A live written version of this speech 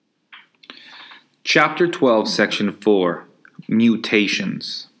Chapter 12, Section 4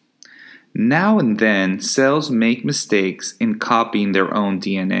 Mutations. Now and then, cells make mistakes in copying their own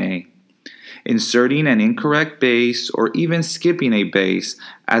DNA, inserting an incorrect base or even skipping a base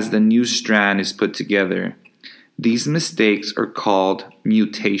as the new strand is put together. These mistakes are called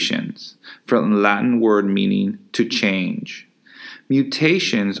mutations, from the Latin word meaning to change.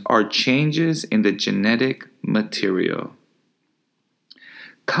 Mutations are changes in the genetic material.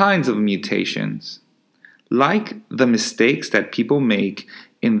 Kinds of mutations. Like the mistakes that people make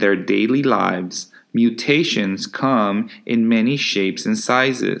in their daily lives, mutations come in many shapes and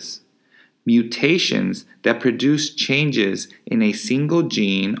sizes. Mutations that produce changes in a single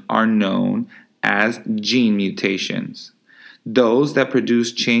gene are known as gene mutations. Those that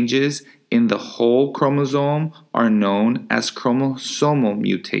produce changes in the whole chromosome are known as chromosomal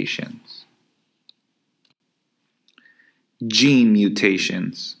mutations. Gene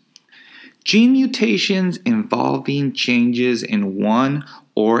mutations. Gene mutations involving changes in one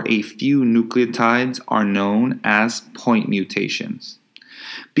or a few nucleotides are known as point mutations,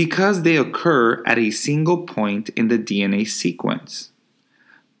 because they occur at a single point in the DNA sequence.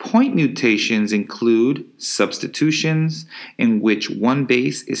 Point mutations include substitutions, in which one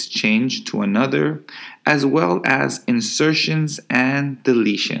base is changed to another, as well as insertions and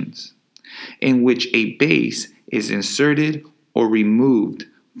deletions, in which a base is inserted or removed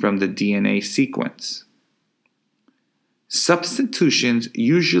from the DNA sequence. Substitutions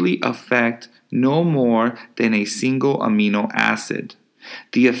usually affect no more than a single amino acid.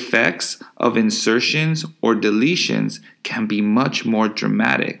 The effects of insertions or deletions can be much more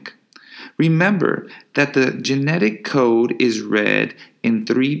dramatic. Remember that the genetic code is read in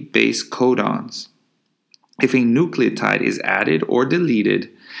 3 base codons. If a nucleotide is added or deleted,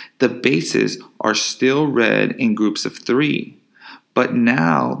 the bases are still read in groups of 3. But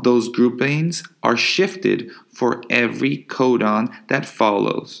now those groupings are shifted for every codon that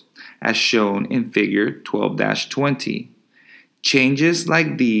follows, as shown in Figure 12-20. Changes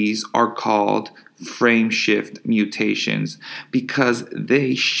like these are called frame shift mutations because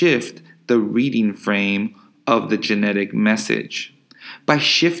they shift the reading frame of the genetic message. By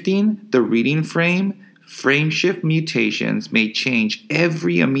shifting the reading frame shift mutations may change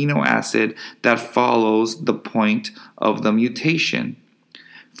every amino acid that follows the point of the mutation.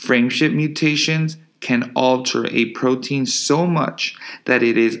 Frameshift mutations can alter a protein so much that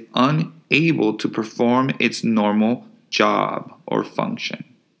it is unable to perform its normal job or function.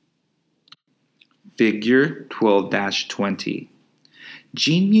 Figure 12-20.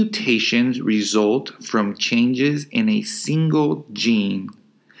 Gene mutations result from changes in a single gene.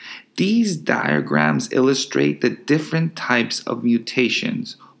 These diagrams illustrate the different types of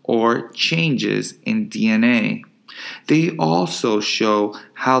mutations or changes in DNA. They also show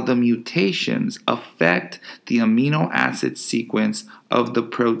how the mutations affect the amino acid sequence of the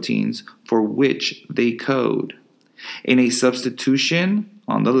proteins for which they code. In a substitution,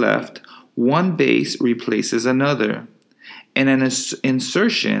 on the left, one base replaces another. In an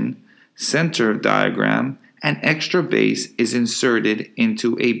insertion, center of diagram, an extra base is inserted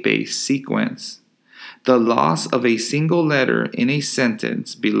into a base sequence. The loss of a single letter in a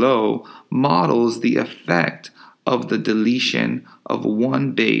sentence below models the effect of the deletion of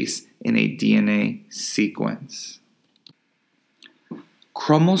one base in a DNA sequence.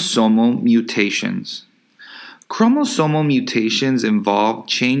 Chromosomal mutations. Chromosomal mutations involve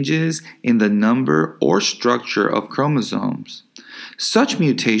changes in the number or structure of chromosomes. Such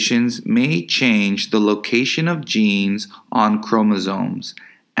mutations may change the location of genes on chromosomes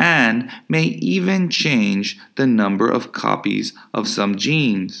and may even change the number of copies of some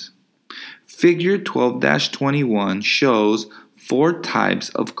genes. Figure 12-21 shows 4 types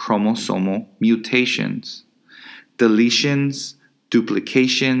of chromosomal mutations: deletions,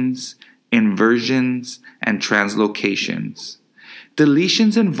 duplications, inversions, and translocations.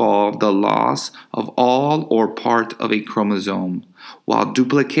 Deletions involve the loss of all or part of a chromosome, while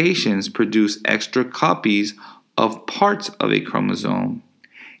duplications produce extra copies of parts of a chromosome.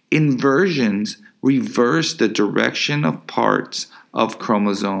 Inversions reverse the direction of parts of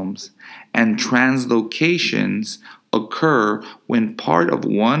chromosomes, and translocations occur when part of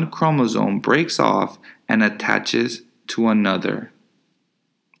one chromosome breaks off and attaches to another.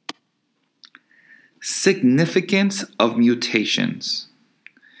 Significance of mutations.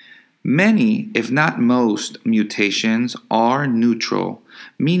 Many, if not most, mutations are neutral,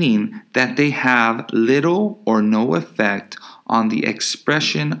 meaning that they have little or no effect on the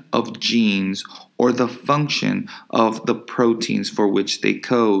expression of genes or the function of the proteins for which they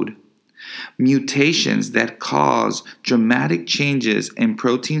code. Mutations that cause dramatic changes in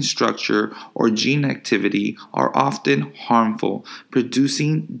protein structure or gene activity are often harmful,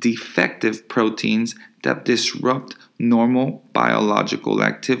 producing defective proteins that disrupt normal biological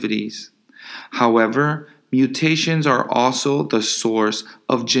activities. However, mutations are also the source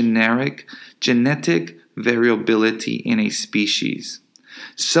of genetic variability in a species.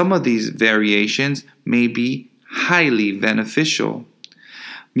 Some of these variations may be highly beneficial.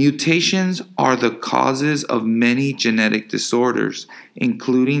 Mutations are the causes of many genetic disorders,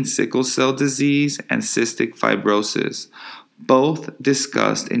 including sickle cell disease and cystic fibrosis, both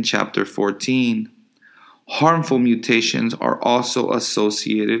discussed in Chapter 14. Harmful mutations are also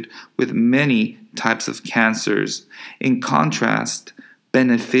associated with many types of cancers. In contrast,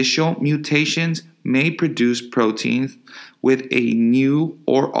 beneficial mutations may produce proteins with a new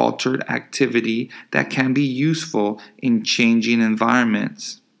or altered activity that can be useful in changing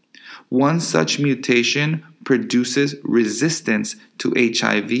environments. One such mutation produces resistance to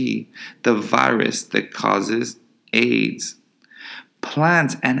HIV, the virus that causes AIDS.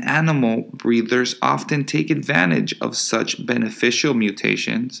 Plant and animal breeders often take advantage of such beneficial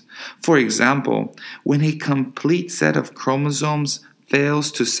mutations. For example, when a complete set of chromosomes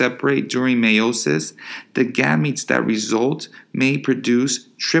fails to separate during meiosis, the gametes that result may produce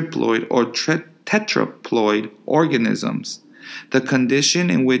triploid or tetraploid organisms. The condition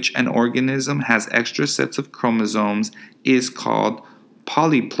in which an organism has extra sets of chromosomes is called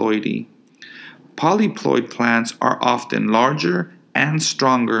polyploidy. Polyploid plants are often larger and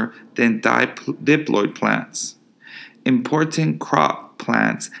stronger than diploid plants. Important crop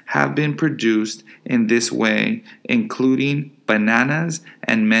plants have been produced in this way, including bananas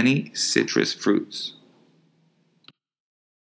and many citrus fruits.